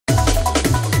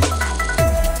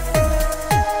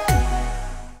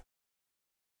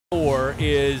Orr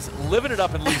is living it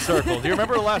up in Lee Circle. Do you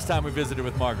remember the last time we visited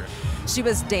with Margaret? She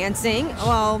was dancing.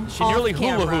 Well, she nearly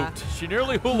hula hooped. She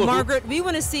nearly hula hooped. Margaret, we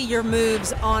want to see your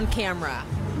moves on camera.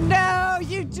 No,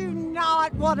 you do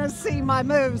not want to see my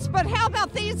moves. But how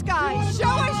about these guys? Show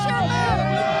us your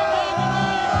moves.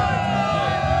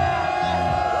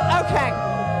 Okay.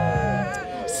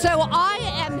 So I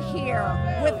am here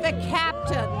with the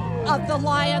captain of the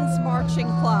Lions Marching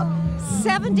Club.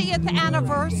 70th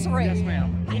anniversary. Yes,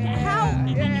 ma'am. How,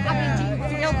 do you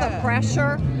feel the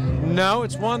pressure? No,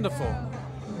 it's wonderful.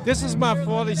 This is my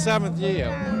 47th year.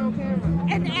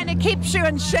 And it keeps you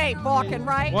in shape walking,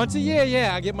 right? Once a year,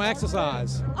 yeah, I get my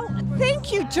exercise. Oh,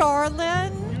 thank you,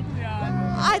 darling.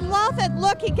 I love it.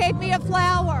 Look, he gave me a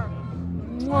flower.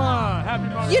 Mwah.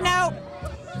 Happy Mother's You know,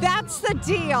 that's the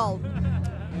deal.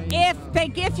 If they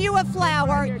give you a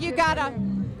flower, you gotta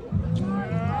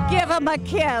give them a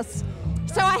kiss.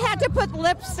 So I had to put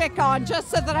lipstick on just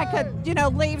so that I could,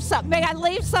 leave something. May I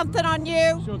leave something on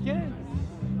you? Sure can.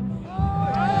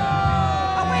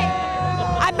 Oh, wait.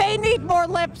 I may need more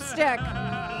lipstick.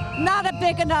 Not a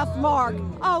big enough mark.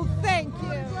 Oh, thank you.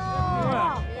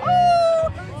 Oh,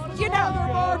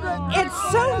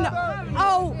 it's so,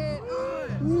 oh,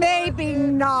 maybe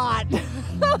not.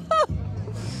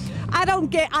 I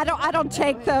don't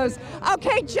take those.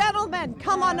 Okay, gentlemen,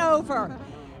 come on over.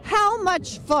 How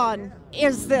much fun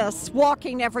is this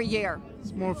walking every year?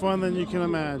 It's more fun than you can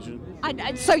imagine.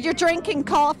 So you're drinking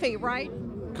coffee, right?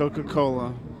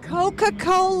 Coca-Cola.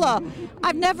 Coca-Cola.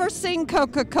 I've never seen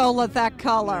Coca-Cola that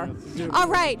color. All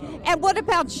right, and what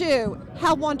about you?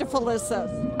 How wonderful is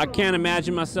this? I can't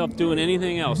imagine myself doing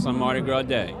anything else on Mardi Gras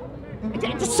Day.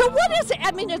 So what is it?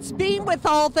 I mean, it's being with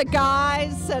all the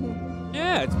guys and...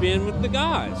 Yeah, it's being with the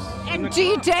guys. And do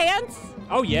you dance?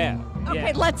 Oh, yeah.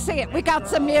 Okay, yeah. let's see it. We got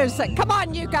some music. Come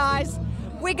on, you guys.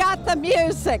 We got the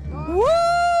music. Woo!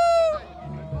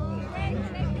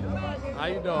 How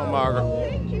you doing, Margaret?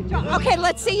 Thank you, John. Okay,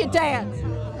 let's see you dance.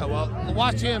 Well,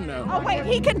 watch him now. Oh, wait,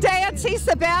 he can dance. He's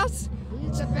the best.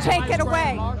 Take it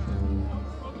away.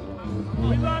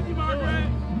 We love you, Margaret.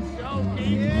 Go,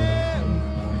 Keith. Yeah.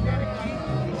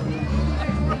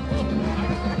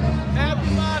 Happy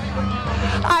Mardi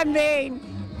Gras. I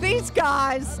mean, these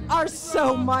guys are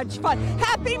so much fun.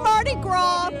 Happy Mardi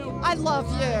Gras. I love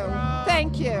you.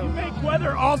 Thank you. You make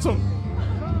weather awesome.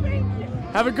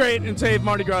 Have a great and safe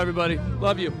Mardi Gras, everybody.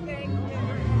 Love you. Thank you.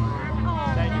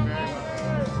 Thank you very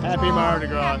much. Happy Mardi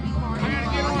Gras.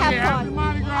 Have fun.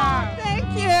 Mardi Gras. Thank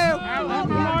you.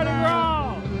 Happy Mardi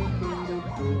Gras.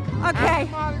 Okay.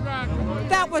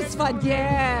 That was fun.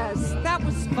 Yes, that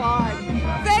was fun.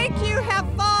 Thank you. Have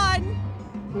fun.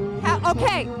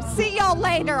 Okay. See y'all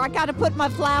later. I got to put my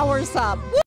flowers up.